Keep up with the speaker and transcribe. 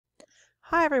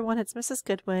Hi everyone, it's Mrs.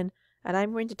 Goodwin, and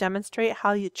I'm going to demonstrate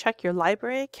how you check your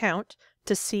library account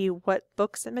to see what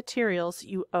books and materials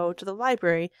you owe to the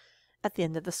library at the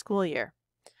end of the school year.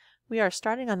 We are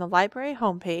starting on the library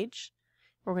homepage.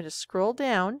 We're going to scroll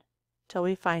down till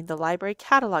we find the library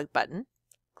catalog button.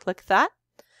 Click that,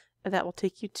 and that will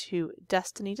take you to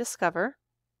Destiny Discover.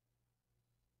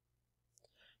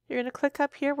 You're going to click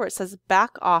up here where it says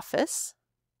Back Office.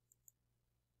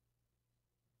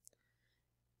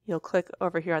 You'll click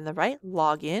over here on the right,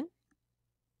 Login,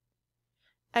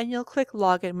 and you'll click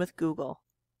Login with Google.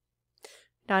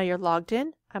 Now you're logged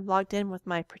in. I'm logged in with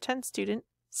my pretend student,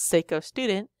 Seiko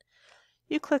Student.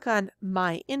 You click on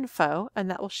My Info, and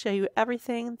that will show you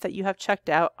everything that you have checked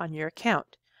out on your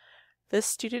account. This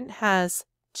student has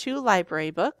 2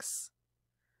 library books,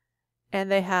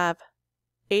 and they have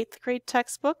 8th grade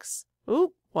textbooks,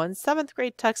 one 7th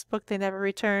grade textbook they never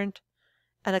returned,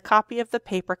 and a copy of The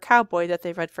Paper Cowboy that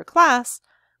they read for class,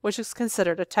 which is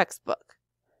considered a textbook.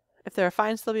 If there are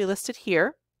fines, they'll be listed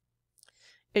here.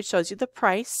 It shows you the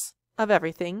price of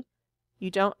everything. You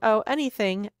don't owe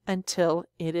anything until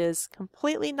it is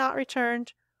completely not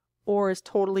returned or is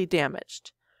totally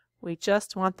damaged. We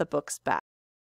just want the books back.